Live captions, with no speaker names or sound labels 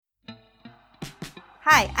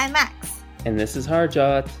Hi, I'm Max. And this is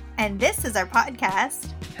Harjot. And this is our podcast.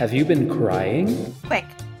 Have you been crying? Quick,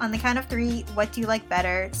 on the count of three, what do you like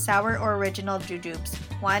better, sour or original jujubes?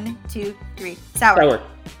 1, 2, 3. Sour. Sour.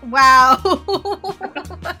 Wow.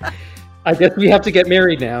 I guess we have to get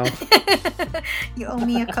married now. You owe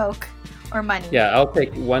me a Coke or money. Yeah, I'll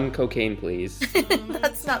take 1 cocaine, please.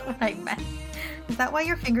 That's not what I meant. Is that why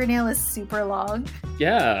your fingernail is super long?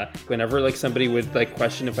 Yeah. Whenever somebody would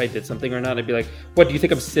question if I did something or not, I'd be like, what, do you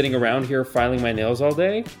think I'm sitting around here filing my nails all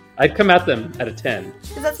day? I'd come at them at a 10.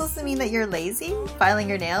 Is that supposed to mean that you're lazy? Filing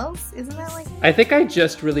your nails? Isn't that like... I think I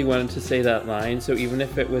just really wanted to say that line, so even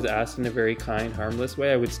if it was asked in a very kind, harmless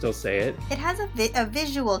way, I would still say it. It has a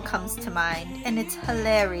visual comes to mind, and it's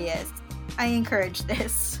hilarious. I encourage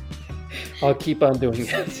this. I'll keep on doing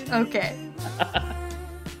it. Okay.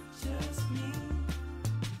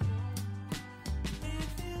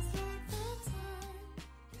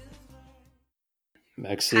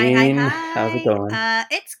 Maxine, hi. How's it going?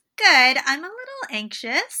 It's good. I'm a little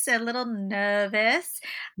anxious, a little nervous.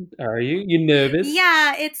 Are you? You nervous?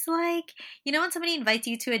 Yeah, it's like, when somebody invites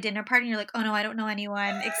you to a dinner party and you're like, oh no, I don't know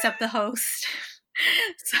anyone except the host.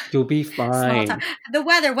 So, you'll be fine. The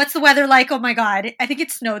weather, what's the weather like? Oh my God, I think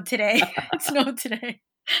it snowed today. It snowed today.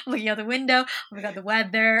 I'm looking out the window. Oh my God, the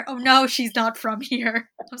weather. Oh no, she's not from here.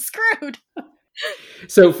 I'm screwed.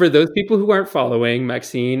 So for those people who aren't following,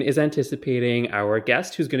 Maxine is anticipating our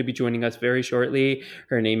guest who's going to be joining us very shortly.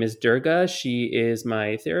 Her name is Durga. She is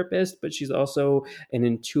my therapist, but she's also an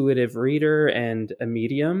intuitive reader and a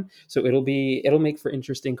medium. So it'll make for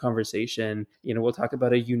interesting conversation. We'll talk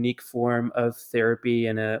about a unique form of therapy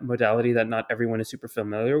and a modality that not everyone is super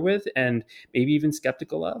familiar with and maybe even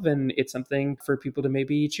skeptical of. And it's something for people to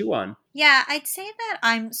maybe chew on. Yeah, I'd say that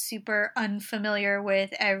I'm super unfamiliar with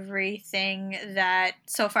everything that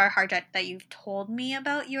so far, Harjot, that you've told me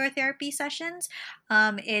about your therapy sessions.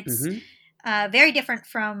 It's very different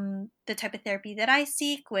from the type of therapy that I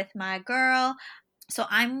seek with my girl. So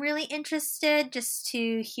I'm really interested just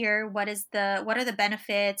to hear what are the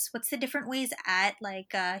benefits, what's the different ways at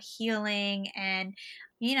healing and,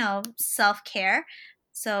 self-care.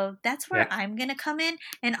 So that's where I'm going to come in.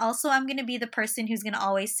 And also I'm going to be the person who's going to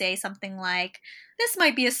always say something like, this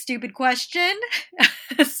might be a stupid question.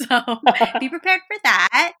 So be prepared for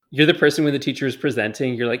that. You're the person when the teacher is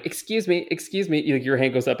presenting, you're like, excuse me. Your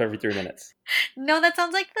hand goes up every 3 minutes. No, that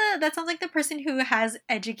sounds like the person who has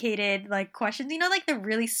educated questions. The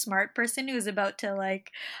really smart person who's about to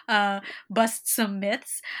bust some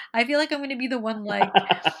myths. I feel like I'm going to be the one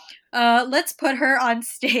let's put her on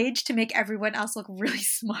stage to make everyone else look really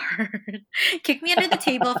smart. Kick me under the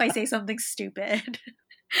table if I say something stupid.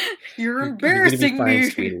 You're embarrassing me.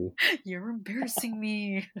 Sweetie. You're embarrassing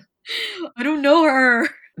me. I don't know her.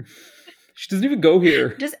 She doesn't even go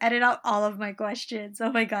here. Just edit out all of my questions. Oh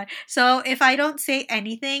my God. So if I don't say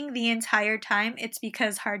anything the entire time, it's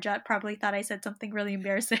because Harjot probably thought I said something really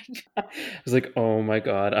embarrassing. I was like, oh my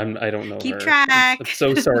God, I don't know Keep her. track. I'm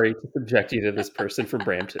so sorry to subject you to this person from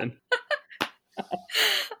Brampton.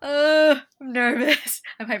 I'm nervous.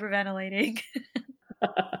 I'm hyperventilating.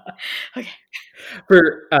 Okay.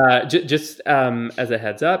 For just as a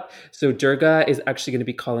heads up, so Durga is actually going to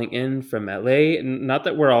be calling in from LA. Not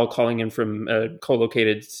that we're all calling in from a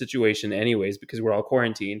co-located situation anyways, because we're all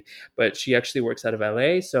quarantined, but she actually works out of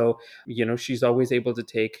LA. So, she's always able to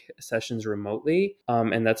take sessions remotely.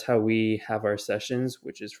 And that's how we have our sessions,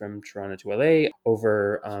 which is from Toronto to LA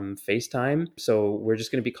over FaceTime. So we're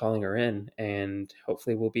just going to be calling her in and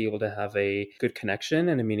hopefully we'll be able to have a good connection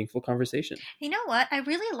and a meaningful conversation. You know what? I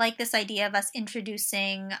really like this idea of us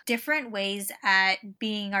introducing different ways at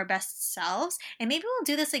being our best selves. And maybe we'll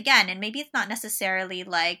do this again. And maybe it's not necessarily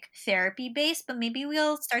therapy based, but maybe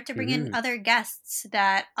we'll start to bring in other guests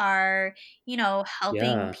that are,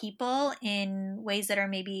 helping people in ways that are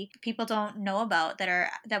maybe people don't know about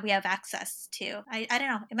that we have access to. I don't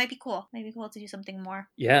know. It might be cool. It might be cool to do something more.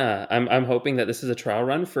 Yeah, I'm hoping that this is a trial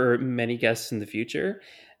run for many guests in the future.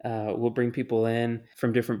 We'll bring people in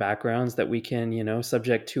from different backgrounds that we can,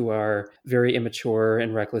 subject to our very immature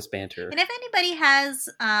and reckless banter. And if anybody has,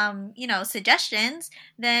 suggestions,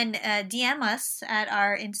 then DM us at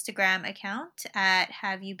our Instagram account at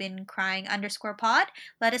haveyoubeencrying_pod.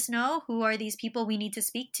 Let us know who are these people we need to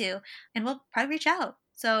speak to, and we'll probably reach out.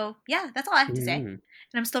 So yeah, that's all I have to say. And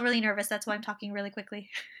I'm still really nervous. That's why I'm talking really quickly.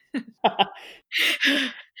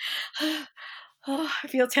 Oh, I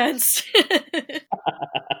feel tense.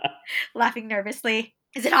 Laughing nervously.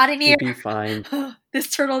 Is it hot in here? You'll be fine. This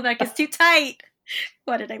turtleneck is too tight.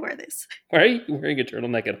 Why did I wear this? Why are you wearing a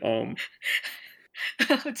turtleneck at home?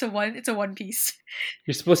 It's a one piece.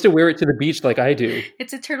 You're supposed to wear it to the beach like I do.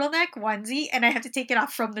 It's a turtleneck onesie, and I have to take it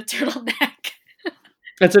off from the turtleneck.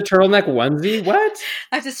 It's a turtleneck onesie? What?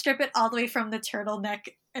 I have to strip it all the way from the turtleneck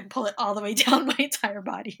and pull it all the way down my entire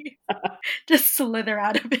body. Just slither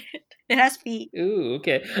out of it. It has feet. Ooh,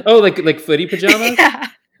 okay. Oh, like footy pajamas? Yeah.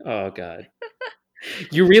 Oh, God.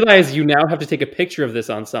 You realize you now have to take a picture of this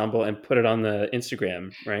ensemble and put it on the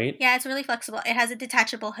Instagram, right? Yeah, it's really flexible. It has a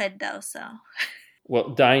detachable hood, though, so... Well,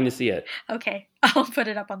 dying to see it. Okay, I'll put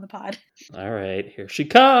it up on the pod. All right, here she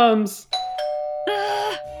comes.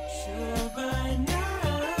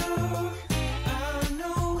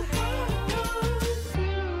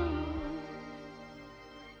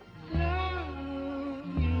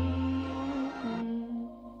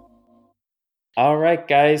 All right,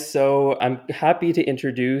 guys. So I'm happy to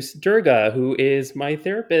introduce Durga, who is my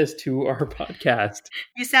therapist, to our podcast.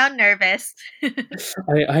 You sound nervous.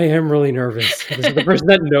 I am really nervous. This is the person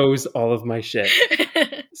that knows all of my shit.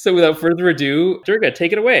 So without further ado, Durga,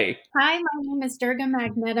 take it away. Hi, my name is Durga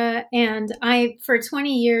Magnetta, and for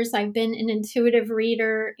 20 years, I've been an intuitive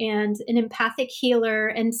reader and an empathic healer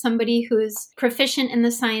and somebody who's proficient in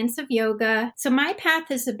the science of yoga. So my path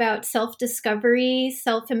is about self-discovery,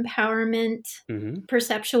 self-empowerment,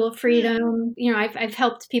 perceptual freedom. You know, I've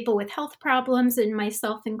helped people with health problems, and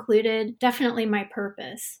myself included. Definitely my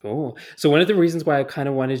purpose. Cool. So one of the reasons why I kind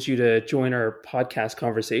of wanted you to join our podcast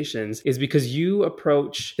conversations is because you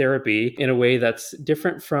approach therapy in a way that's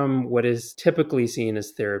different from what is typically seen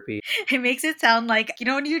as therapy. It makes it sound like, you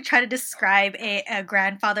know, when you try to describe a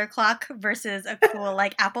grandfather clock versus a cool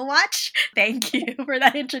like Apple Watch. Thank you for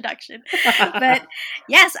that introduction. But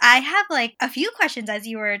yes, I have like a few questions as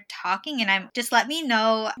you were talking, and just let me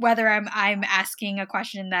know whether I'm asking a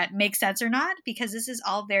question that makes sense or not, because this is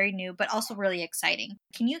all very new but also really exciting.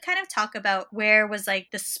 Can you kind of talk about where was like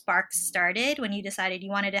the spark started when you decided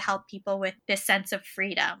you wanted to help people with this sense of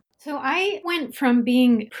freedom? So I went from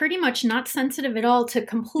being pretty much not sensitive at all to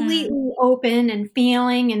completely open, and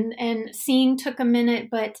feeling and seeing took a minute.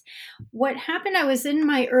 But what happened, I was in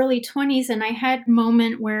my early 20s, and I had a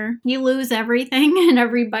moment where you lose everything and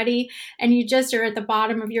everybody, and you just are at the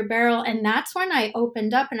bottom of your barrel. And that's when I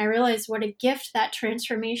opened up, and I realized what a gift that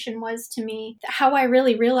transformation was to me. How I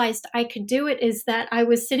really realized I could do it is that I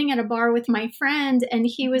was sitting at a bar with my friend, and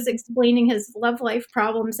he was explaining his love life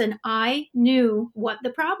problems, and I knew what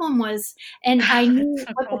the problem was, and I knew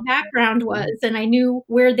what the background was, and I knew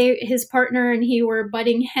where his partner and he were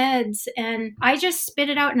butting heads, and I just spit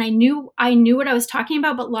it out, and I knew what I was talking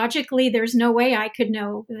about, but logically there's no way I could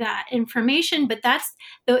know that information. But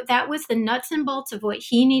that was the nuts and bolts of what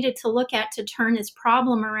he needed to look at to turn his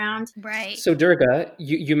problem around. Right. So Durga,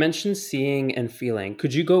 you mentioned seeing and feeling.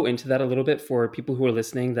 Could you go into that a little bit for people who are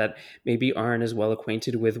listening that maybe aren't as well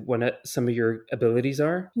acquainted with what some of your abilities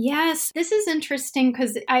are? Yes, this is interesting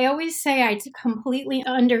because I always say I completely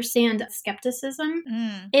understand skepticism.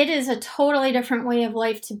 It is a totally different way of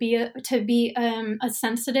life to be a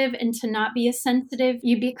sensitive and to not be a sensitive.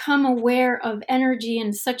 You become aware of energy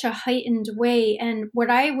in such a heightened way. And what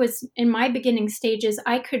I was in my beginning stages,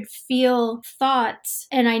 I could feel thoughts,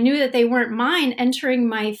 and I knew that they weren't mine, entering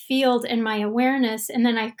my field and my awareness. And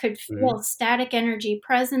then I could feel static energy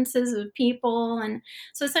presences of people. And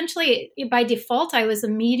so essentially, by default, I was a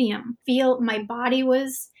medium. My body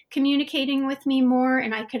was communicating with me more,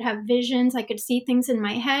 and I could have visions. I could see things in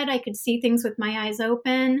my head. I could see things with my eyes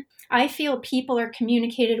open. I feel people are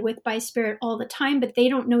communicated with by spirit all the time, but they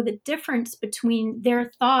don't know the difference between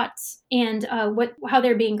their thoughts and how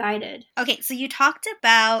they're being guided. Okay, so you talked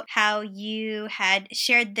about how you had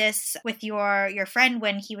shared this with your friend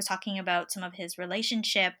when he was talking about some of his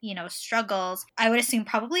relationship, struggles. I would assume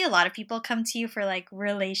probably a lot of people come to you for like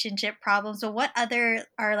relationship problems. So what other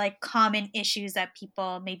are like common issues that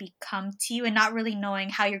people maybe come to you and not really knowing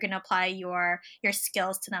how you're going to apply your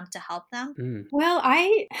skills to them to help them? Well,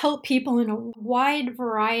 I help people in a wide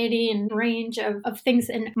variety and range of things.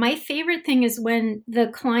 And my favorite thing is when the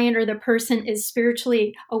client or the person is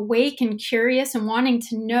spiritually awake and curious and wanting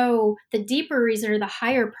to know the deeper reason or the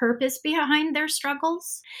higher purpose behind their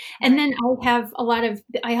struggles. And then I have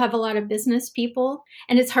a lot of business people,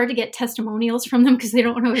 and it's hard to get testimonials from them because they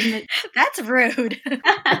don't want to admit. That's rude.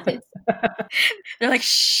 They're like,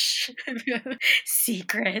 shh,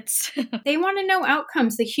 secrets. They want to know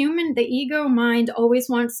outcomes. The ego mind always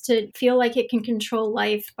wants to feel like it can control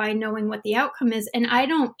life by knowing what the outcome is. And I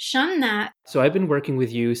don't shun that. So I've been working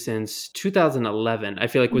with you since 2011, I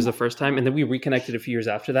feel like was the first time. And then we reconnected a few years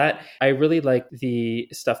after that. I really like the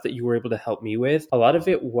stuff that you were able to help me with. A lot of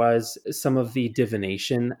it was some of the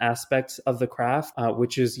divination aspects of the craft,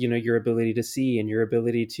 which is, your ability to see and your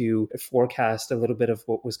ability to forecast a little bit of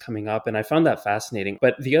what was coming up. And I found that fascinating.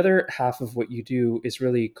 But the other half of what you do is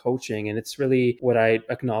really coaching. And it's really what I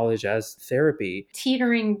acknowledge as therapy.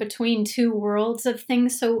 Teetering between two worlds of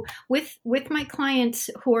things. So with my clients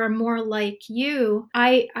who are more like you,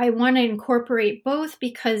 I want to incorporate both,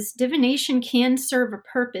 because divination can serve a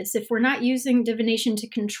purpose. If we're not using divination to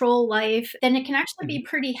control life, then it can actually be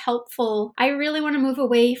pretty helpful. I really want to move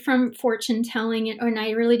away from fortune telling, and I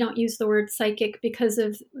really don't use the word psychic because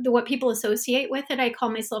of what people associate with it. I call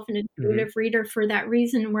myself an intuitive reader for that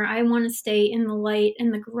reason, where I want to stay in the light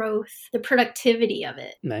and the growth, the productivity of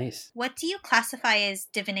it. Nice. What do you classify as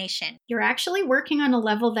divination? You're actually working on a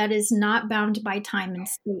level that is not bound by time and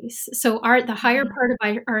space. So the higher part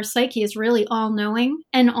of our psyche is really all-knowing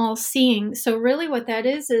and all-seeing. So really what that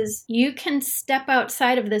is you can step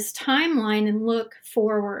outside of this timeline and look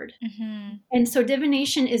forward. And so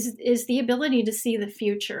divination is the ability to see the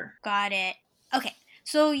future. Got it. Okay.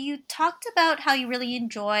 So you talked about how you really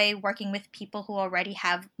enjoy working with people who already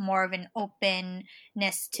have more of an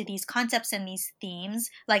openness to these concepts and these themes,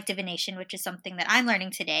 like divination, which is something that I'm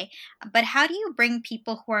learning today. But how do you bring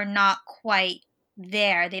people who are not quite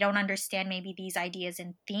there? They don't understand maybe these ideas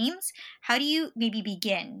and themes. How do you maybe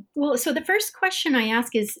begin? Well, so the first question I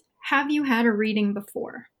ask is, have you had a reading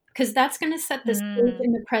before? Because that's going to set the stage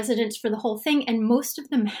and the precedence for the whole thing. And most of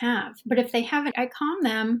them have. But if they haven't, I calm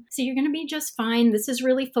them. So you're going to be just fine. This is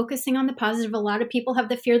really focusing on the positive. A lot of people have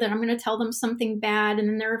the fear that I'm going to tell them something bad, and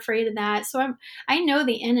then they're afraid of that. So I know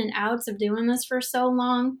the in and outs of doing this for so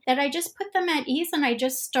long that I just put them at ease, and I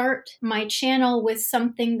just start my channel with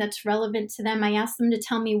something that's relevant to them. I ask them to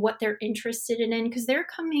tell me what they're interested in, because they're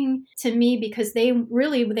coming to me because they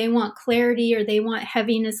want clarity, or they want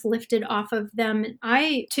heaviness lifted off of them.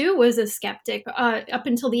 I too was a skeptic up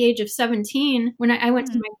until the age of 17 when I went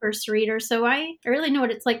to my first reader. So I really know what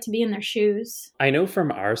it's like to be in their shoes. I know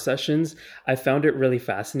from our sessions, I found it really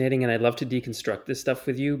fascinating, and I'd love to deconstruct this stuff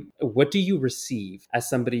with you. What do you receive as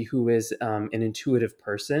somebody who is an intuitive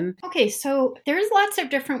person? Okay, so there's lots of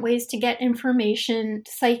different ways to get information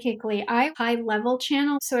psychically. I high level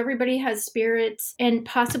channel, so everybody has spirits, and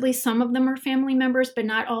possibly some of them are family members, but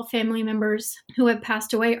not all family members who have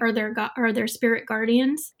passed away are their spirit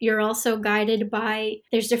guardians. You're also guided by,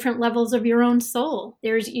 there's different levels of your own soul.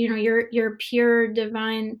 There's, your pure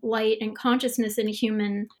divine light and consciousness in a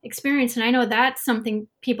human experience. And I know that's something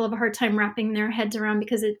people have a hard time wrapping their heads around,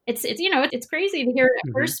 because it's crazy to hear it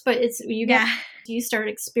at first, but you start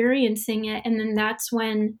experiencing it, and then that's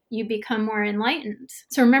when you become more enlightened.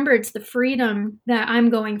 So remember, it's the freedom that I'm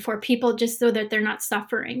going for, people just so that they're not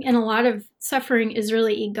suffering. And a lot of suffering is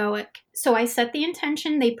really egoic. So I set the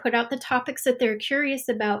intention, they put out the topics that they're curious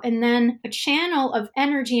about, and then a channel of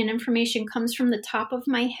energy and information comes from the top of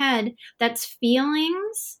my head. That's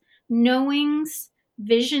feelings, knowings,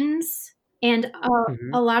 visions, and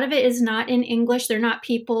a lot of it is not in English. They're not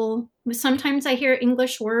people. Sometimes I hear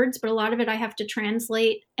English words, but a lot of it I have to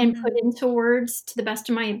translate and put into words to the best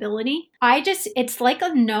of my ability. It's like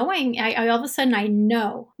a knowing. I all of a sudden I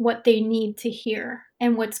know what they need to hear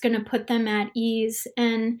and what's going to put them at ease,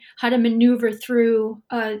 and how to maneuver through,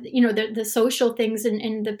 the social things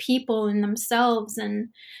and the people and themselves. And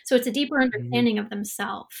so it's a deeper understanding of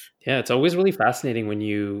themselves. Yeah, it's always really fascinating when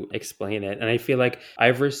you explain it. And I feel like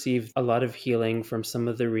I've received a lot of healing from some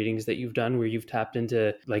of the readings that you've done, where you've tapped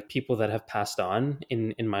into like people that have passed on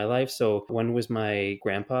in my life. So one was my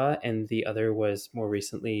grandpa, and the other was more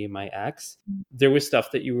recently my ex. There was stuff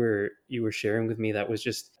that you were sharing with me that was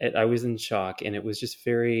just, I was in shock, and it was just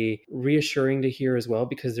very reassuring to hear as well,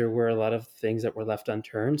 because there were a lot of things that were left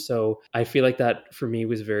unturned. So I feel like that for me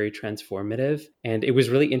was very transformative, and it was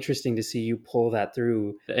really interesting to see you pull that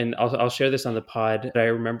through. And I'll share this on the pod. I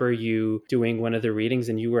remember you doing one of the readings,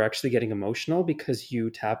 and you were actually getting emotional because you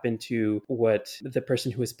tap into what the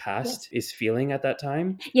person who has passed is feeling at that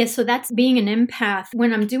time. Yeah, so that's being an empath.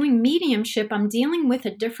 When I'm doing mediumship, I'm dealing with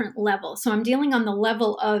a different level. So I'm dealing on the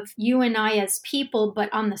level of you and I as people,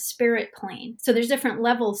 but on the spirit plane. So there's different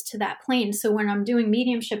levels to that plane. So when I'm doing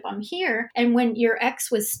mediumship, I'm here. And when your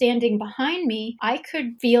ex was standing behind me, I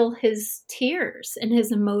could feel his tears and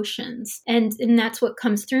his emotions. And that's what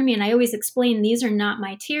comes through me. And I always explain, these are not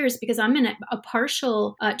my tears, because I'm in a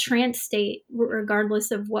partial trance state,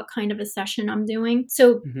 regardless of what kind of a session I'm doing.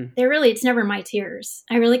 So It's never my tears.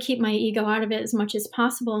 I really keep my ego out of it as much as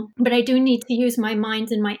possible. But I do need to use my mind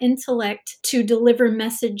and my intellect to deliver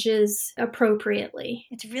messages appropriately.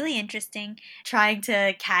 It's really interesting trying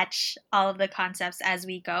to catch all of the concepts as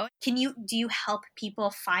we go. Do you help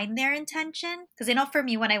people find their intention? Because I know for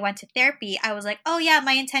me, when I went to therapy, I was like, oh yeah,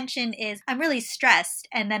 my intention is I'm really stressed.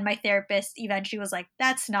 And then my therapist eventually was like,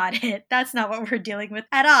 that's not it. That's not what we're dealing with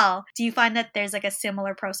at all. Do you find that there's like a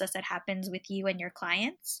similar process that happens with you and your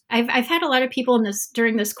clients? I've had a lot of people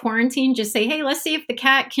during this quarantine just say, hey, let's see if the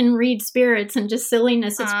cat can read spirits, and just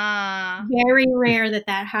silliness. It's very rare that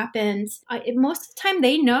happens. Most of the time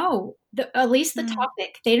they know. At least the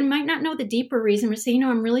topic. They might not know the deeper reason, but say,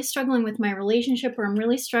 I'm really struggling with my relationship, or I'm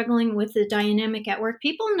really struggling with the dynamic at work.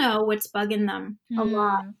 People know what's bugging them a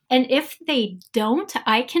lot. And if they don't,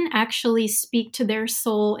 I can actually speak to their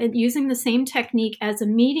soul using the same technique as a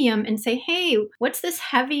medium and say, hey, what's this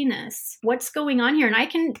heaviness? What's going on here? And I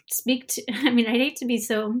can speak to,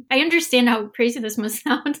 I understand how crazy this must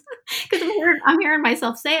sound because I'm hearing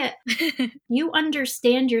myself say it. You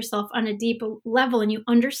understand yourself on a deep level, and you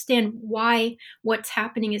understand why what's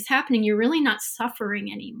happening is happening. You're really not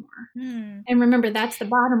suffering anymore. And remember, that's the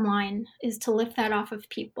bottom line, is to lift that off of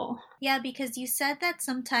people. Yeah, because you said that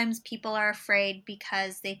sometimes people are afraid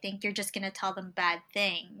because they think you're just going to tell them bad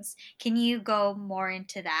things. Can you go more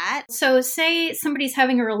into that? So say somebody's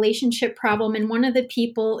having a relationship problem and one of the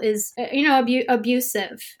people is,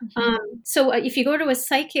 abusive. So if you go to a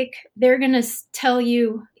psychic, they're going to tell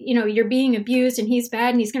you, you're being abused and he's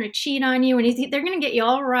bad and he's going to cheat on you, and they're going to get you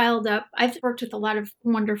all riled up. I've worked with a lot of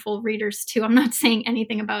wonderful readers too. I'm not saying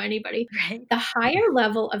anything about anybody. Right. The higher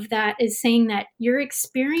level of that is saying that you're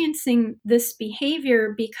experiencing this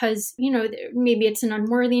behavior because, maybe it's an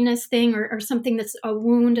unworthiness thing or something that's a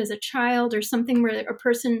wound as a child, or something where a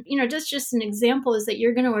person, just an example is that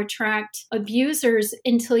you're going to attract abusers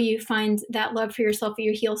until you find that love for yourself, or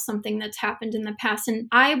you heal something that's happened in the past. And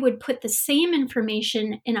I would put the same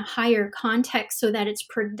information in a higher context so that it's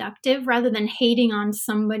productive rather than hating on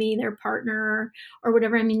somebody, their partner or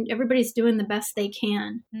whatever. Everybody's doing the best they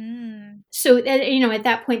can. So, at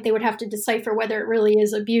that point, they would have to decipher whether it really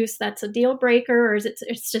is abuse that's a deal breaker, or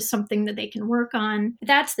it's just something that they can work on.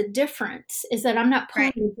 That's the difference, is that I'm not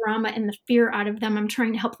pulling the drama and the fear out of them. I'm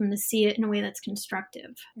trying to help them to see it in a way that's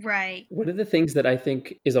constructive. Right. One of the things that I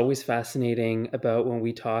think is always fascinating about when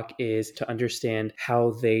we talk is to understand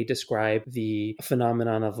how they describe the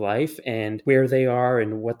phenomenon of life and where they are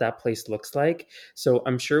and what that place looks like. So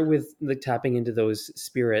I'm sure with tapping into those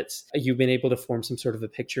spirits, you've been able to form some sort of a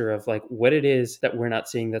picture of like what it is that we're not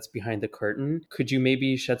seeing that's behind the curtain. Could you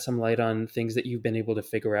maybe shed some light on things that you've been able to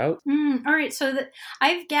figure out? All right. So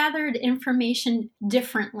I've gathered information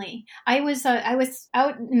differently. I was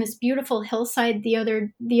out in this beautiful hillside the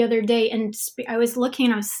other day, and I was looking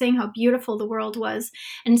and I was saying how beautiful the world was.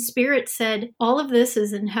 And Spirit said, all of this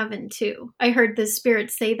is in heaven too. I heard the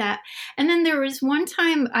Spirit say that. And then there was one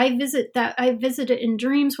time I visited in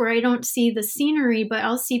dreams where I don't see the scenery, but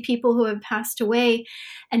I'll see people who have passed away.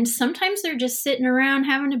 And sometimes they're just sitting around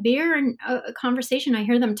having a beer and a conversation. I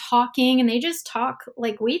hear them talking, and they just talk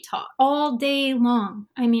like we talk all day long.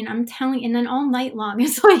 I'm telling, and then all night long.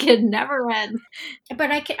 It's like it never ends.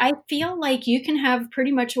 But I feel like you can have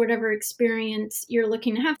pretty much whatever experience you're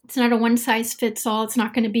looking to have. It's not a one size fits all. It's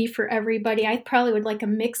not going to be for everybody. I probably would like a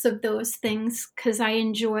mix of those things because I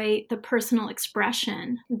enjoy the personal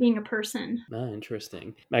expression, being a person.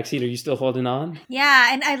 Interesting. Maxine, are you still holding on?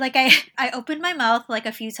 Yeah, and I opened my mouth like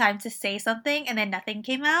a few times to say something, and then nothing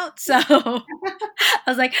came out. So I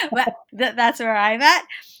was like, well, that's where I'm at.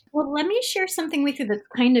 Well, let me share something with you that's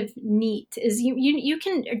kind of neat. Is you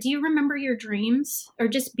can, do you remember your dreams or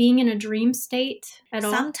just being in a dream state at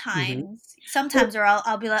all? Sometimes, or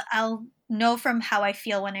I'll know from how I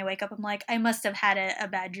feel when I wake up. I'm like, I must have had a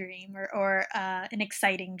bad dream or an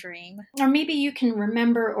exciting dream. Or maybe you can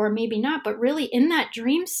remember, or maybe not. But really, in that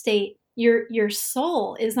dream state, your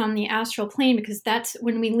soul is on the astral plane, because that's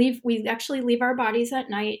when we actually leave our bodies at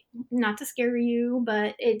night. Not to scare you,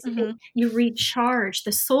 but you recharge.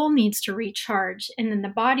 The soul needs to recharge, and then the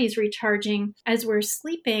body's recharging as we're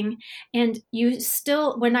sleeping. And you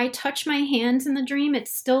still, when I touch my hands in the dream,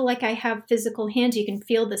 it's still like I have physical hands. You can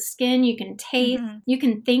feel the skin, you can taste, you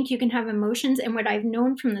can think, you can have emotions. And what I've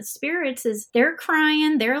known from the spirits is they're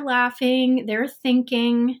crying, they're laughing, they're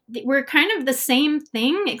thinking. We're kind of the same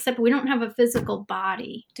thing, except we don't don't have a physical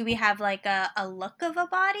body. Do we have like a look of a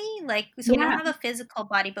body? Like, so we don't Yeah. have a physical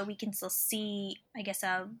body, but we can still see, I guess,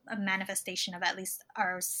 a manifestation of at least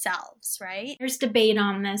ourselves, right? There's debate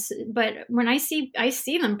on this, but when I see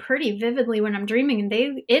them pretty vividly when I'm dreaming,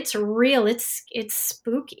 and it's real. It's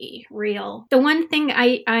spooky real. The one thing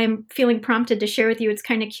I'm feeling prompted to share with you, it's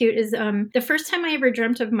kind of cute, is the first time I ever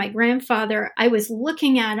dreamt of my grandfather, I was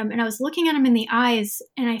looking at him, and I was looking at him in the eyes,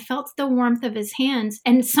 and I felt the warmth of his hands,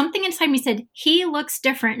 and something inside me said, he looks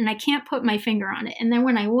different, and I can't put my finger on it. And then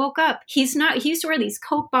when I woke up, he used to wear these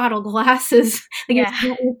Coke bottle glasses, like Yeah.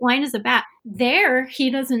 as blind as a bat. There, he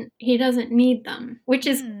doesn't need them, which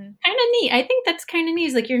is kind of neat. I think that's kind of neat.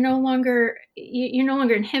 It's like you're no longer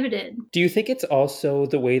inhibited. Do you think it's also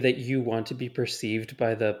the way that you want to be perceived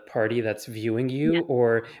by the party that's viewing you? Yeah.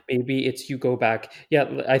 Or maybe it's you go back.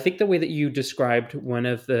 Yeah, I think the way that you described one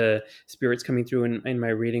of the spirits coming through in my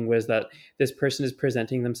reading was that this person is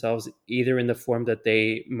presenting themselves either in the form that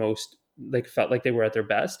they most like felt like they were at their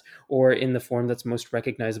best, or in the form that's most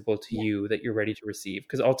recognizable to you that you're ready to receive,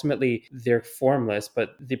 because ultimately they're formless,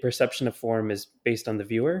 but the perception of form is based on the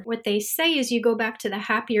viewer. What they say is you go back to the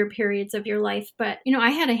happier periods of your life, but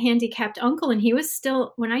I had a handicapped uncle, and he was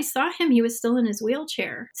still, when I saw him, he was still in his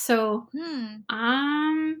wheelchair. So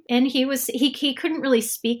and he couldn't really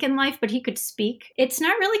speak in life, but he could speak. It's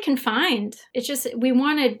not really confined. It's just we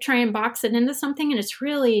want to try and box it into something, and it's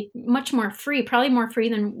really much more free, probably more free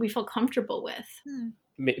than we feel comfortable with.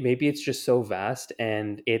 Maybe it's just so vast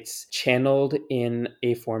and it's channeled in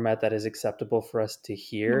a format that is acceptable for us to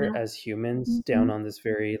hear as humans down on this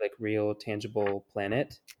very like real, tangible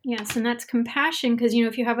planet. Yes, and that's compassion, because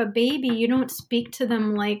if you have a baby, you don't speak to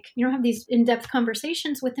them like, you don't have these in-depth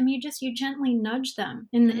conversations with them. You gently nudge them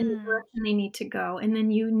in the direction they need to go, and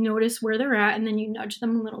then you notice where they're at, and then you nudge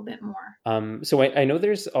them a little bit more. So I know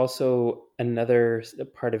there's also another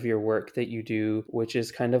part of your work that you do, which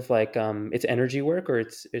is kind of like it's energy work, or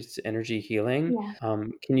it's energy healing. Yeah.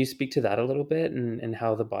 Can you speak to that a little bit and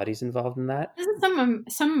how the body's involved in that? This is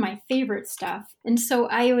some of my favorite stuff. And so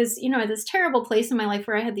I was, at this terrible place in my life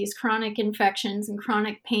where I had these chronic infections and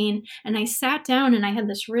chronic pain. And I sat down and I had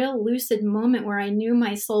this real lucid moment where I knew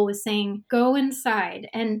my soul was saying, go inside.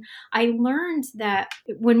 And I learned that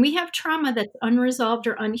when we have trauma that's unresolved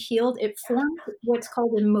or unhealed, it forms what's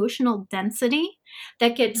called emotional density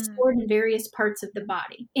that gets stored in various parts of the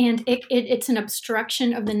body. And it's an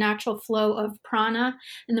obstruction of the natural flow of prana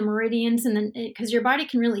and the meridians, and then because your body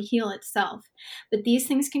can really heal itself. But these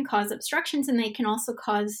things can cause obstructions, and they can also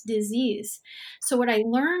cause disease. So what I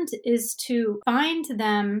learned is to find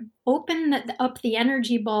them, open up the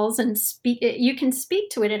energy balls and speak. You can speak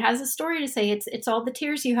to it. It has a story to say. It's all the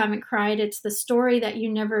tears you haven't cried. It's the story that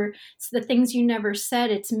it's the things you never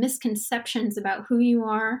said. It's misconceptions about who you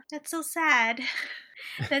are. That's so sad.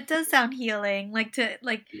 That does sound healing. Because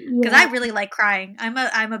I really like crying.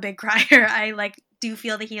 I'm a big crier. I do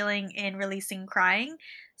feel the healing in releasing crying.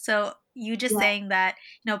 So you just saying that,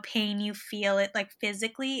 pain you feel it like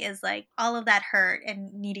physically is like all of that hurt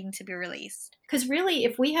and needing to be released. Because really,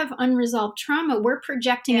 if we have unresolved trauma, we're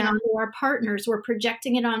projecting it onto our partners. We're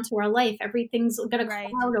projecting it onto our life. Everything's got a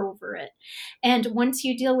cloud over it. And once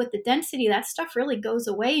you deal with the density, that stuff really goes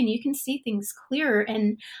away and you can see things clearer.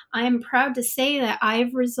 And I'm proud to say that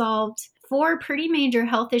I've resolved 4 pretty major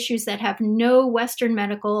health issues that have no Western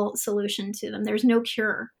medical solution to them. There's no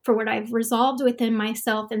cure for what I've resolved within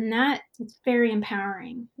myself, and that is very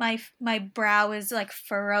empowering. My brow is like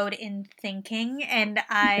furrowed in thinking, and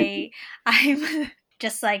I'm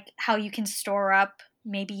just like how you can store up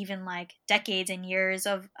maybe even like decades and years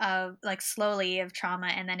of like slowly of trauma,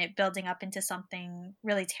 and then it building up into something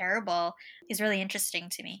really terrible is really interesting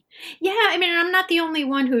to me. Yeah, I mean, I'm not the only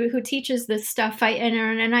one who teaches this stuff.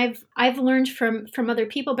 And I've learned from other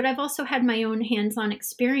people, but I've also had my own hands-on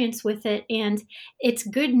experience with it, and it's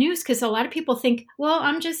good news because a lot of people think, well,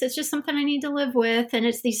 it's just something I need to live with, and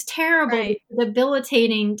it's these terrible,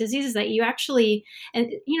 debilitating diseases that you actually,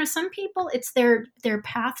 and some people it's their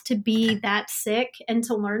path to be that sick and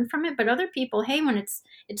to learn from it, but other people, hey, when it's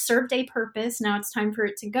served a purpose, now it's time for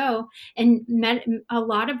it to go. And a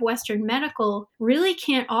lot of Western medical really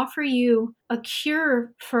can't offer you a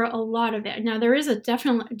cure for a lot of it. Now there is a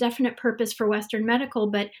definite purpose for Western medical,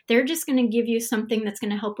 but they're just going to give you something that's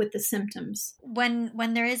going to help with the symptoms. When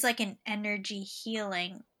there is like an energy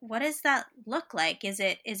healing, what does that look like? Is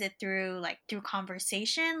it through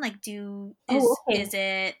conversation? Is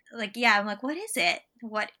it like, I'm like, what is it?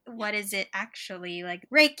 what is it actually? Like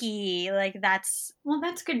Reiki, like that's... Well,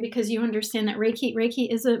 that's good because you understand that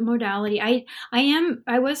Reiki is a modality.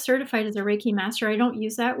 I was certified as a Reiki master. I don't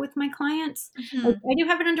use that with my clients. Mm-hmm. I do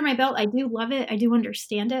have it under my belt. I do love it. I do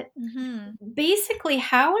understand it. Mm-hmm. Basically,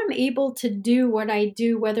 how I'm able to do what I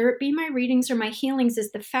do, whether it be my readings or my healings,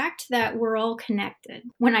 is the fact that we're all connected.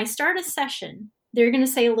 When I start a session, they're going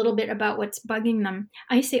to say a little bit about what's bugging them.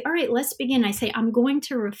 I say, all right, let's begin. I say, I'm going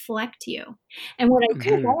to reflect you. And what I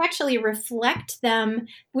do is I actually reflect them,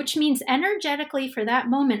 which means energetically for that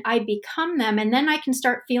moment, I become them. And then I can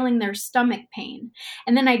start feeling their stomach pain.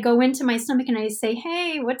 And then I go into my stomach and I say,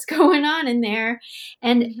 hey, what's going on in there?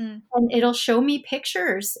 And, Mm-hmm. and it'll show me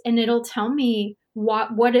pictures and it'll tell me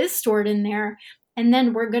what is stored in there. And then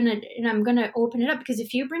I'm going to open it up, because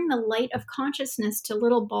if you bring the light of consciousness to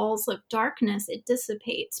little balls of darkness, it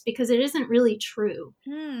dissipates because it isn't really true.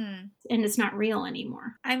 And it's not real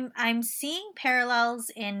anymore. I'm seeing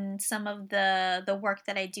parallels in some of the work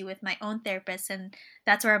that I do with my own therapist, and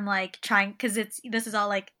that's where I'm like trying, because this is all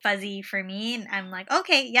like fuzzy for me, and I'm like,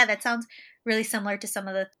 okay, yeah, that sounds really similar to some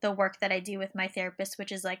of the work that I do with my therapist,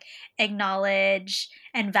 which is like acknowledge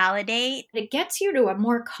and validate. It gets you to a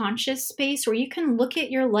more conscious space where you can look at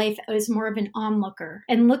your life as more of an onlooker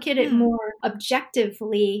and look at it more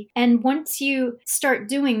objectively. And once you start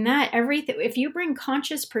doing that, everything, if you bring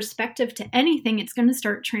conscious perspective to anything, it's going to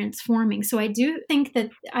start transforming. So I do think that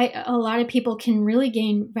a lot of people can really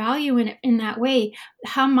gain value in it in that way.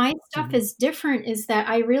 How my stuff is different is that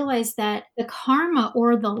I realize that the karma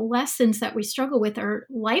or the lessons that we struggle with are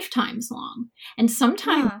lifetimes long. And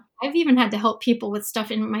sometimes I've even had to help people with stuff,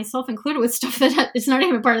 and myself included, with stuff that it's not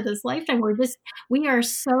even part of this lifetime. We are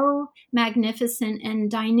so magnificent and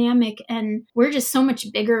dynamic, and we're just so much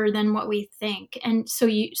bigger than what we think. And so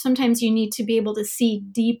sometimes you need to be able to see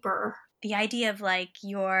deeper. The idea of like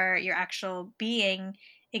your actual being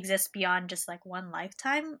exists beyond just like one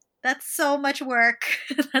lifetime. That's so much work.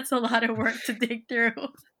 That's a lot of work to dig through.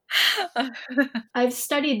 I've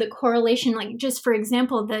studied the correlation, like just for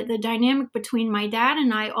example, the dynamic between my dad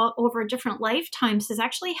and I over different lifetimes has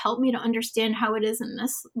actually helped me to understand how it is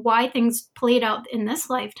why things played out in this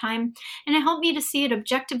lifetime. And it helped me to see it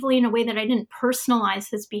objectively in a way that I didn't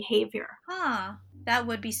personalize his behavior. That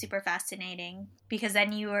would be super fascinating, because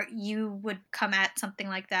then you would come at something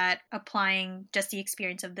like that applying just the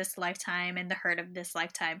experience of this lifetime and the hurt of this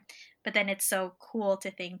lifetime. But then it's so cool to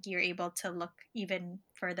think you're able to look even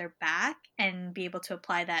further back and be able to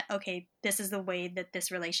apply that, okay, this is the way that this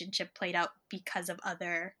relationship played out because of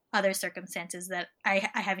other circumstances that I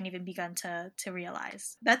haven't even begun to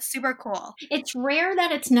realize. That's super cool. It's rare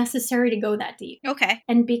that it's necessary to go that deep. Okay.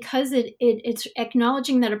 And because it's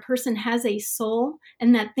acknowledging that a person has a soul,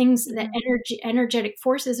 and that things, that energetic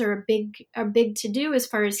forces are big to do as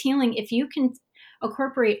far as healing. If you can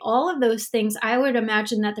incorporate all of those things, I would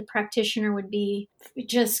imagine that the practitioner would be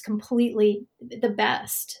just completely the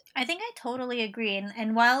best. I think I totally agree.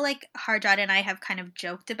 And while like Harjot and I have kind of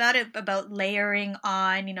joked about it, about layering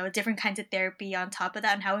on, different kinds of therapy on top of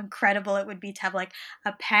that, and how incredible it would be to have like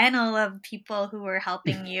a panel of people who are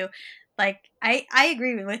helping you. Like, I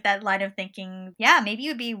agree with that line of thinking. Yeah, maybe it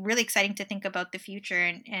would be really exciting to think about the future,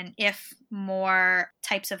 and if more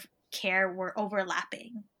types of care were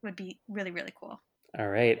overlapping, would be really, really cool. All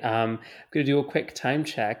right. I'm going to do a quick time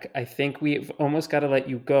check. I think we've almost got to let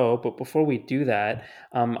you go, but before we do that,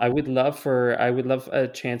 I would love a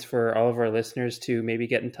chance for all of our listeners to maybe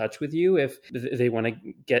get in touch with you if they want to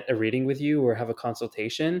get a reading with you or have a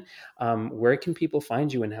consultation. Where can people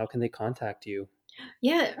find you, and how can they contact you?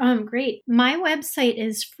 Yeah, great. My website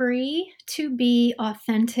is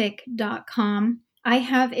freetobeauthentic.com. I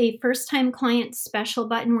have a first-time client special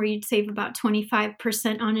button where you'd save about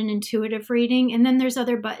 25% on an intuitive reading. And then there's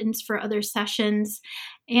other buttons for other sessions.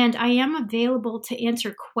 And I am available to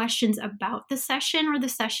answer questions about the session or the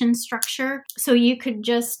session structure. So you could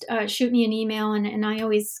just shoot me an email, and I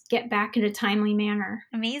always get back in a timely manner.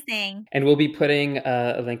 Amazing. And we'll be putting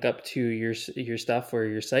a link up to your stuff or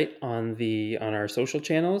your site on our social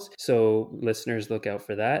channels. So listeners, look out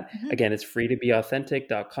for that. Again, it's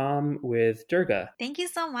freetobeauthentic.com with Durga. Thank you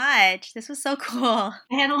so much. This was so cool. I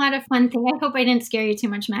had a lot of fun things. I hope I didn't scare you too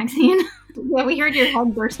much, Maxine. Yeah, we heard your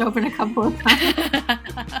head burst open a couple of times.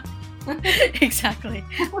 Exactly.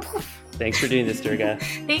 Thanks for doing this, Durga.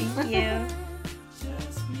 Thank you.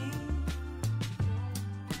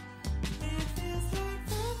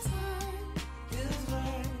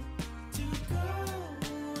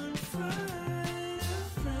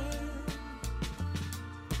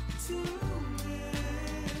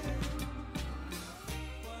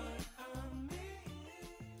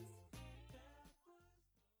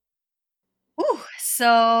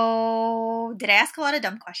 So, did I ask a lot of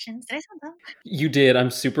dumb questions? Did I sound dumb? You did. I'm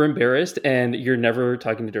super embarrassed, and you're never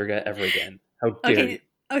talking to Durga ever again. How dare you?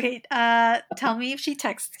 Okay, okay. Tell me if she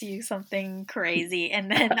texts you something crazy, and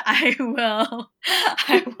then I will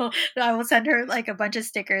send her like a bunch of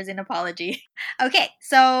stickers in apology. Okay,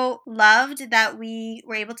 so loved that we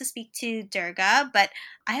were able to speak to Durga, but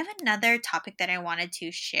I have another topic that I wanted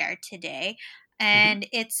to share today, Mhm. and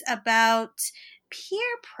it's about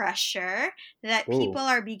peer pressure that people Oh,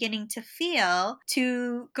 are beginning to feel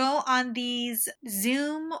to go on these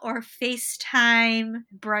Zoom or FaceTime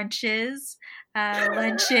brunches,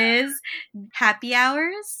 lunches, happy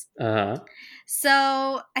hours. uh-huh.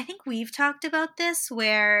 So I think we've talked about this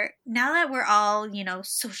where now that we're all,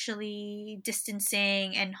 socially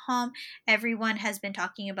distancing and home, everyone has been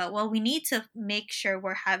talking about, well, we need to make sure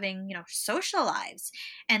we're having, social lives.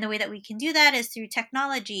 And the way that we can do that is through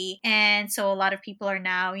technology. And so a lot of people are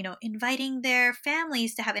now, inviting their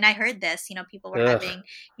families to have, and I heard this, people were Ugh. having,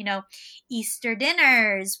 Easter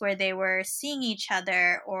dinners where they were seeing each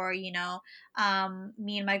other, or,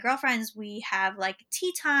 me and my girlfriends, we have like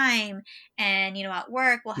tea time, and at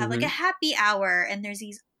work we'll have like a Hmm. happy hour, and there's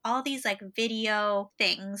these all these like video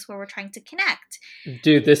things where we're trying to connect.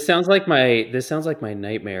 Dude, this sounds like my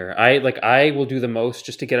nightmare. I will do the most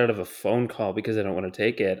just to get out of a phone call because I don't want to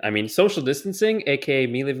take it. I mean, social distancing, aka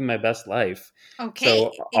me living my best life. So Okay,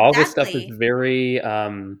 all this stuff is exactly. very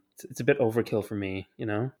it's a bit overkill for me, you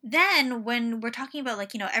know? Then when we're talking about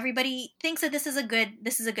like, everybody thinks that this is a good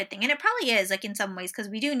thing, and it probably is, like, in some ways,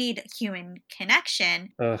 because we do need human connection.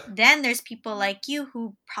 Ugh. Then there's people like you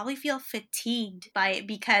who probably feel fatigued by it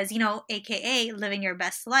because, aka living your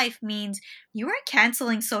best life means you are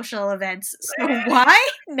canceling social events. So why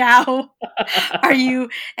now are you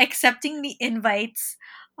accepting the invites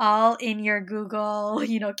all in your Google,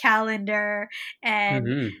 calendar, and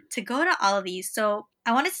Hmm. to go to all of these? So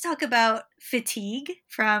I wanted to talk about fatigue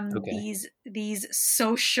from Okay. these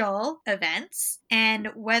social events, and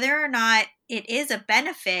whether or not it is a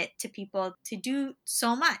benefit to people to do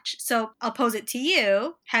so much. So I'll pose it to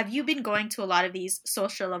you. Have you been going to a lot of these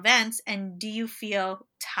social events, and do you feel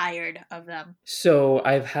tired of them? So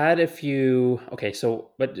I've had a few. Okay,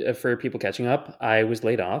 so but for people catching up, I was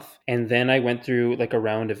laid off, and then I went through like a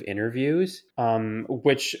round of interviews,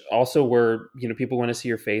 which also were people want to see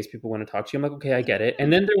your face, people want to talk to you. I'm like, okay, I get it.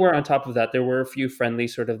 And then there were on top of that, there were a few friendly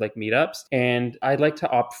sort of like meetups, and I'd like to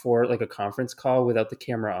opt for like a conference call without the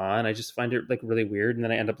camera on. I just find it like really weird, and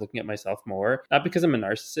then I end up looking at myself more, not because I'm a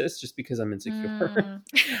narcissist, just because I'm insecure. Mm.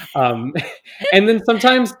 um, and then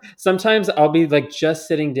sometimes I'll be like just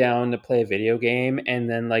sitting down to play a video game, and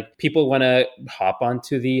then like people want to hop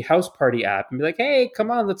onto the house party app and be like, hey, come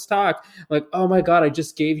on, let's talk. I'm like, oh my god, I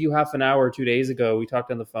just gave you half an hour 2 days ago, we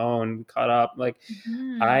talked on the phone, we caught up. Like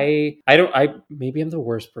Mhm. I maybe I'm the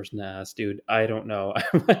worst person to ask, dude. I don't know.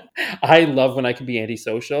 I love when I can be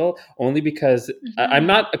antisocial, only because I'm Mhm.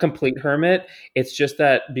 not a complete hermit. It's just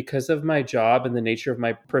that because of my job and the nature of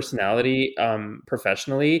my personality,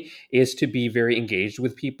 professionally, is to be very engaged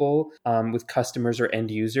with people, with customers or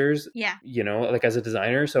end users. Yeah. Like as a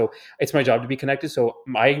designer, so it's my job to be connected. So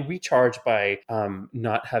I recharge by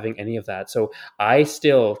not having any of that. So I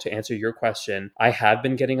still, to answer your question, I have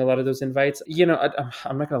been getting a lot of those invites.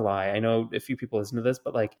 I'm not gonna lie. I know a few people listen to this,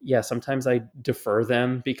 but like, yeah, sometimes I defer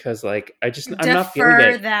them because like I'm not feeling Defer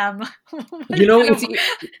it. them. What You is know, that it's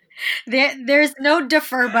about? There's no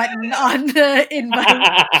defer button on the invite.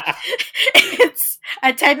 It's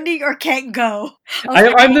attending or can't go.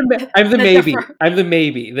 Okay, I'm the the maybe. defer. I'm the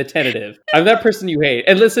maybe, the tentative. I'm that person you hate.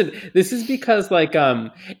 And listen, this is because like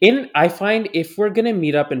in I find if we're gonna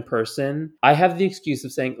meet up in person, I have the excuse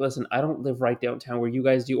of saying, listen, I don't live right downtown where you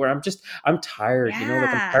guys do, or I'm tired,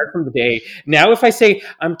 like I'm Yeah. tired from the day. Now if I say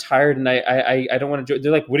I'm tired and I don't want to join,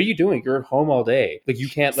 they're like, what are you doing? You're at home all day. Like you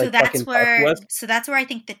can't So like that's fucking talk to where us. so that's where I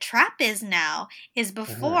think the trap is now, is Uh-huh.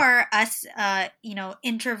 before us,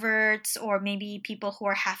 introverts, or maybe people who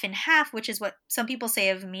are half and half, which is what some people say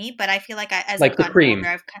of me, but I feel like as I've Like the gotten older, cream.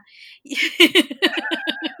 I've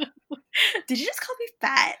Did you just call me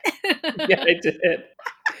fat? Yeah, I did.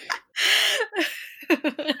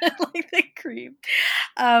 Like the cream.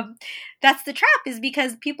 Um, that's the trap, is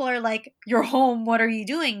because people are like, "You're home. What are you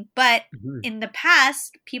doing?" But Mhm. in the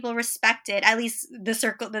past, people respected, at least the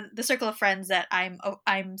circle of friends that I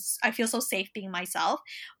feel so safe being myself,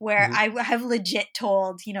 where Mhm. I have legit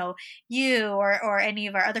told you or any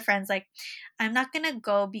of our other friends, like, I'm not gonna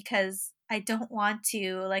go because I don't want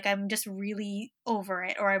to. Like, I'm just really over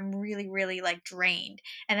it, or I'm really, really like drained.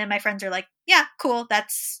 And then my friends are like, yeah, cool.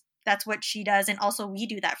 that's what she does, and also we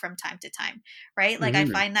do that from time to time, right? Like I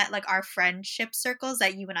find that like our friendship circles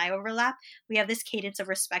that you and I overlap, we have this cadence of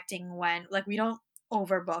respecting when like we don't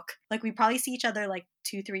overbook. Like we probably see each other like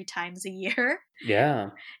 2-3 times a year.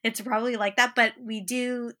 Yeah. It's probably like that, but we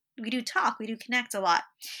do talk, we do connect a lot.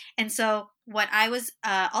 And so what I was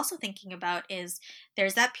also thinking about is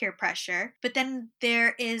there's that peer pressure, but then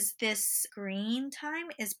there is this screen time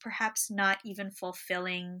is perhaps not even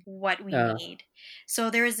fulfilling what we need. So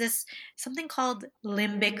there is this something called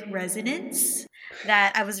limbic resonance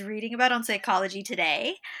that I was reading about on Psychology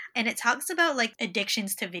Today, and it talks about like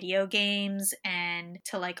addictions to video games and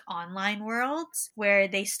to like online worlds where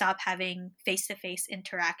they stop having face-to-face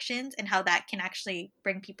interactions and how that can actually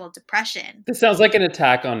bring people depression. This sounds like an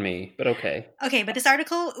attack on me, but okay. Okay, but this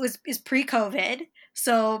article is pre-COVID,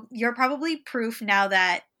 so you're probably proof now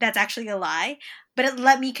that that's actually a lie. But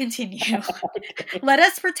let me continue. Okay. Let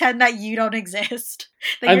us pretend that you don't exist.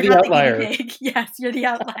 That I'm you're the not outlier. The guinea pig. Yes, you're the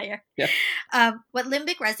outlier. Yeah. What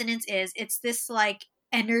limbic resonance is, it's this like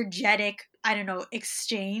energetic, I don't know,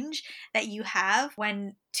 exchange that you have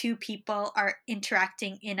when two people are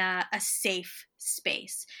interacting in a safe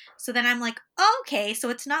space. So then I'm like, oh, okay, so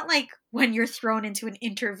it's not like when you're thrown into an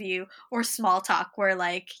interview or small talk where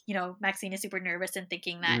like, you know, Maxine is super nervous and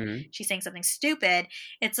thinking that she's saying something stupid.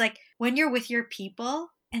 It's like when you're with your people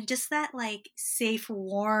and just that like safe,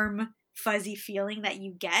 warm, fuzzy feeling that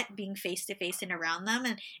you get being face to face and around them,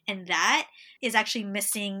 and that is actually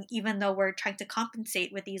missing, even though we're trying to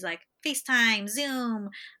compensate with these like FaceTime, Zoom,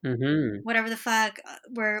 whatever the fuck,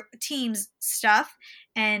 we're Teams stuff.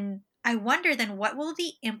 And I wonder then what will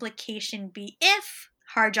the implication be if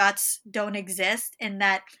Harjats don't exist and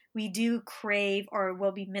that we do crave or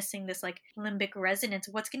will be missing this like limbic resonance.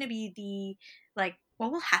 What's going to be the like,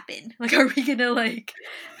 what will happen? Like, are we going to like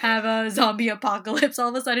have a zombie apocalypse? All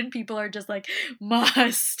of a sudden people are just like,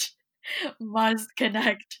 must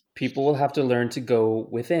connect. People will have to learn to go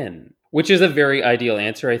within, which is a very ideal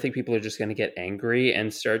answer. I think people are just going to get angry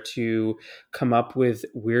and start to come up with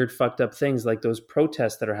weird, fucked up things like those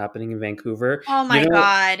protests that are happening in Vancouver. Oh my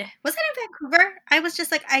God. Was it in Vancouver? I was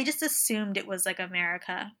just like, I just assumed it was like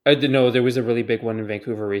America. No, there was a really big one in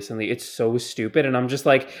Vancouver recently. It's so stupid. And I'm just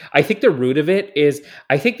like, I think the root of it is,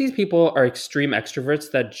 I think these people are extreme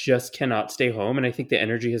extroverts that just cannot stay home. And I think the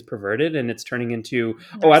energy has perverted and it's turning into,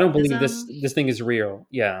 I don't believe this thing is real.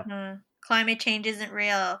 Yeah. Climate change isn't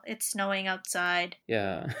real. It's snowing outside.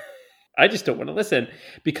 Yeah. I just don't want to listen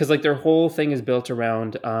because like their whole thing is built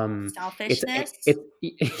around selfishness.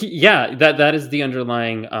 Yeah, that is the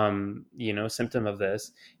underlying symptom of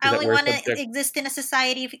this. I only want to exist in a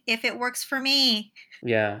society if it works for me.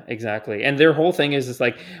 Yeah, exactly. And their whole thing is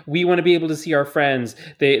like, we want to be able to see our friends.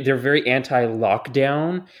 They're very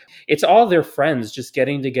anti-lockdown. It's all their friends just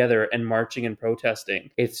getting together and marching and protesting.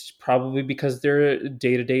 It's probably because their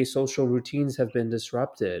day-to-day social routines have been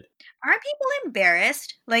disrupted. Aren't people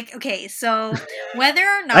embarrassed? Like, okay, so whether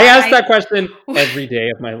or not I ask that question every day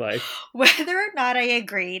of my life. Whether or not I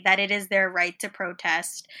agree that it is their right to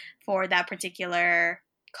protest for that particular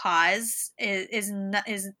cause is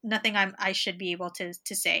nothing I should be able to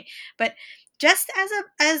say. But just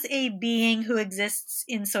as a being who exists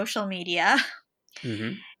in social media,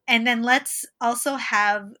 and then let's also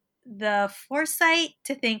have the foresight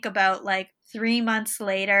to think about like 3 months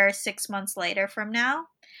later, 6 months later from now.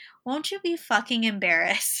 Won't you be fucking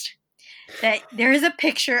embarrassed that there is a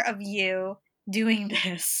picture of you doing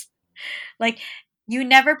this? Like, you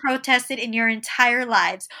never protested in your entire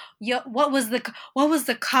lives. What was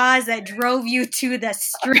the cause that drove you to the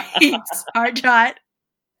streets, Harjot?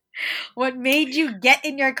 What made you get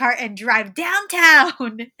in your car and drive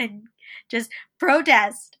downtown and just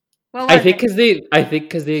protest? I think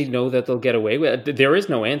because they know that they'll get away with it. There is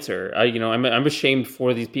no answer. I'm ashamed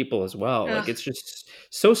for these people as well. Ugh. Like it's just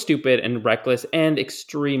so stupid and reckless and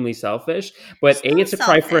extremely selfish. But so it's a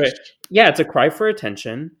cry for it. Yeah, it's a cry for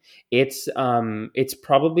attention. It's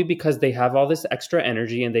probably because they have all this extra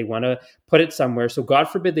energy and they want to put it somewhere. So God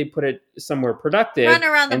forbid they put it somewhere productive. Run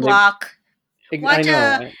around the block. Watch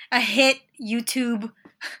a hit YouTube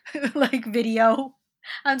like video.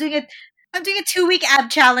 I'm doing a 2-week ab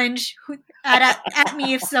challenge at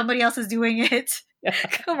me if somebody else is doing it.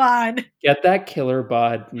 Come on. Get that killer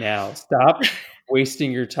bod now. Stop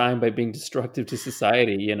wasting your time by being destructive to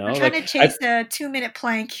society, I'm trying to chase the 2-minute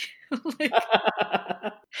plank.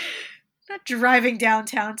 Not driving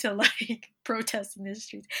downtown to like protest in the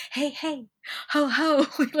streets. Hey, ho, ho.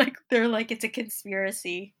 Like they're like it's a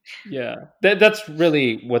conspiracy. Yeah, that's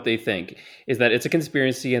really what they think is that it's a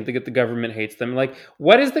conspiracy and the government hates them. Like,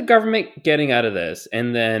 what is the government getting out of this?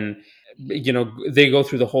 And then they go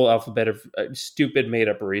through the whole alphabet of stupid made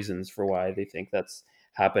up reasons for why they think that's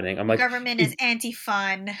happening. I'm The like, government is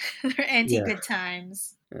anti-fun. They're anti-good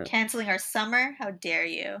times. Yeah. Canceling our summer? How dare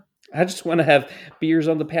you? I just want to have beers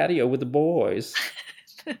on the patio with the boys.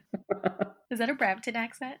 Is that a Brampton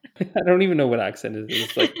accent? I don't even know what accent it is.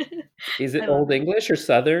 It's like, is it Old English or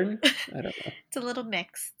Southern? I don't know. It's a little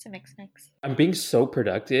mix. It's a mix. I'm being so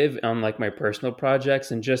productive on like my personal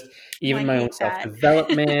projects and just even my own that.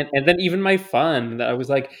 self-development and then even my fun that I was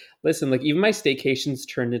like, listen, like even my staycations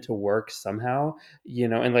turned into work somehow,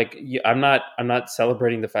 and like I'm not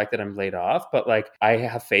celebrating the fact that I'm laid off, but like I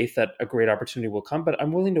have faith that a great opportunity will come, but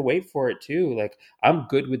I'm willing to wait for it too. Like I'm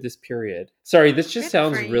good with this period. Sorry, this just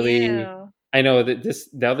sounds really you. I know that this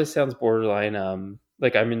sounds borderline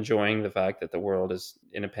like I'm enjoying the fact that the world is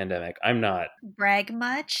in a pandemic. I'm not. Brag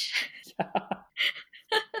much?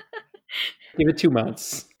 Give it 2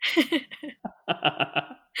 months.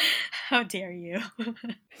 How dare you?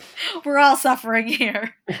 We're all suffering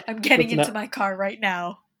here. I'm getting into my car right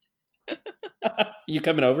now. You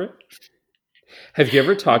coming over? Have you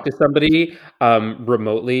ever talked to somebody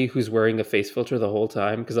remotely who's wearing a face filter the whole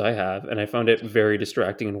time? Because I have, and I found it very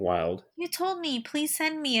distracting and wild. You told me, please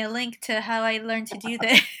send me a link to how I learned to do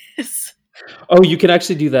this. Oh, you can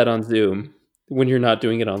actually do that on Zoom when you're not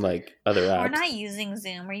doing it on like other apps. We're not using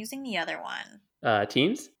Zoom. We're using the other one.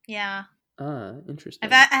 Teams? Yeah. Ah, interesting.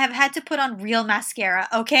 I have had to put on real mascara,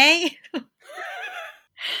 okay?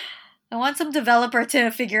 I want some developer to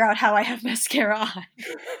figure out how I have mascara on.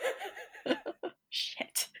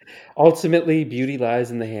 Shit. Ultimately, beauty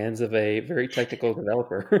lies in the hands of a very technical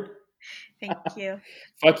developer. Thank you.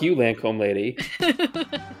 Fuck you, Lancome lady.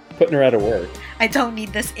 Putting her out of work. I don't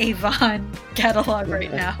need this Avon catalog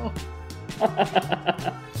right now.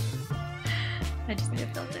 I just need a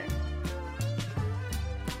filter.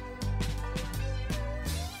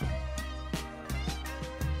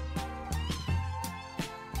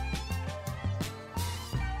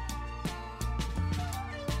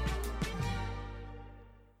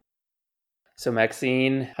 So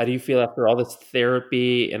Maxine, how do you feel after all this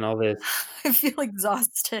therapy and all this? I feel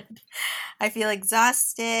exhausted.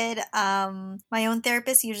 My own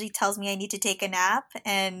therapist usually tells me I need to take a nap,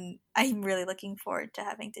 and I'm really looking forward to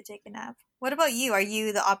having to take a nap. What about you? Are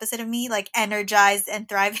you the opposite of me, like energized and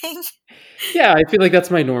thriving? Yeah, I feel like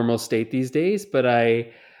that's my normal state these days, but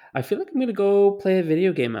I feel like I'm going to go play a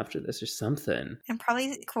video game after this or something. And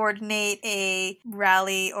probably coordinate a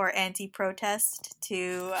rally or anti-protest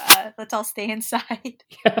to let's all stay inside.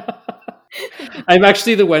 Yeah. I'm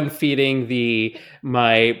actually the one feeding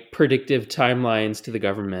my predictive timelines to the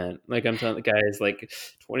government. Like I'm telling the guys, like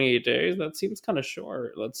 28 days, that seems kind of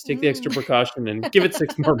short. Let's take the extra precaution and give it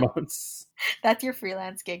 6 more months. That's your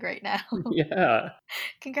freelance gig right now. Yeah.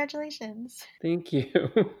 Congratulations. Thank you.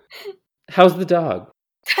 How's the dog?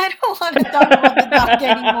 I don't want to talk about the dog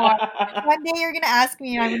anymore. One day you're going to ask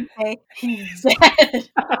me and I'm going to say, he's dead.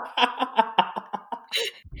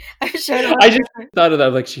 I just thought of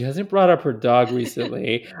that. Like, she hasn't brought up her dog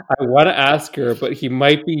recently. I want to ask her, but he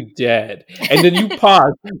might be dead. And then you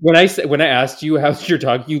paused. When I asked you, how's your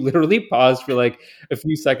dog? You literally paused for like a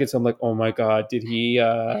few seconds. I'm like, oh my God, did he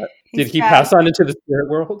pass on into the spirit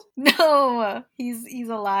world? No, he's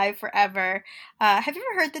alive forever. Have you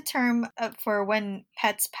ever heard the term for when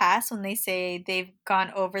pets pass, when they say they've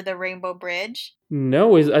gone over the rainbow bridge?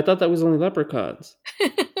 No, I thought that was only leprechauns.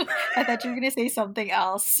 I thought you were going to say something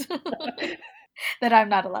else that I'm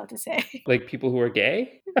not allowed to say. Like people who are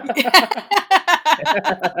gay?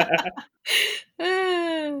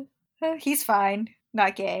 He's fine.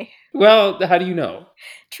 Not gay. Well, how do you know?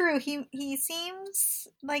 True. He seems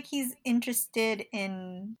like he's interested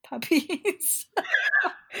in puppies.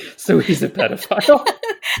 So he's a pedophile?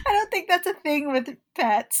 I don't think that's a thing with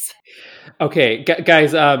pets. Okay,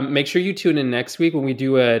 guys, make sure you tune in next week when we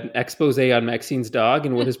do an expose on Maxine's dog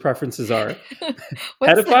and what his preferences are.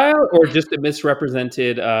 Pedophile or just a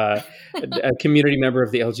misrepresented a community member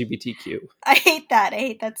of the LGBTQ? I hate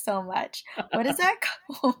that so much. What is that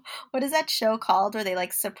called? What is that show called where they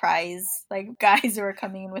like surprise like guys who are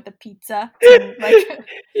coming in with a pizza? And, like...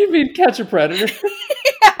 You mean Catch a Predator?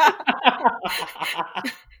 Yeah.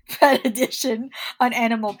 Pet edition on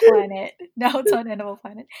Animal Planet. No, it's on Animal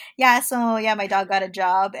Planet. Yeah, so my dog got a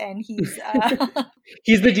job and he's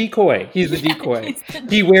he's the decoy.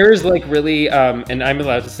 He wears like really and I'm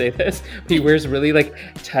allowed to say this, he wears really like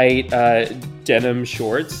tight denim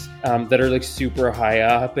shorts that are like super high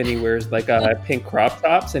up, and he wears like pink crop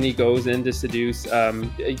tops, and he goes in to seduce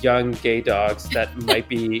young gay dogs that might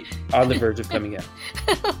be on the verge of coming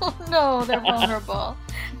out. No, they're vulnerable.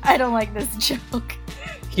 I don't like this joke.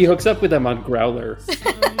 He hooks up with them on Growler.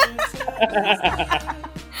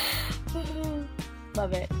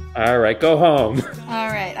 Love it. All right, go home. All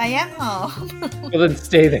right, I am home. Well, then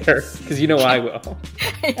stay there, because you know I will.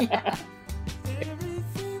 Yeah.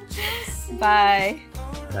 Bye.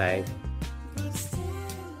 Bye.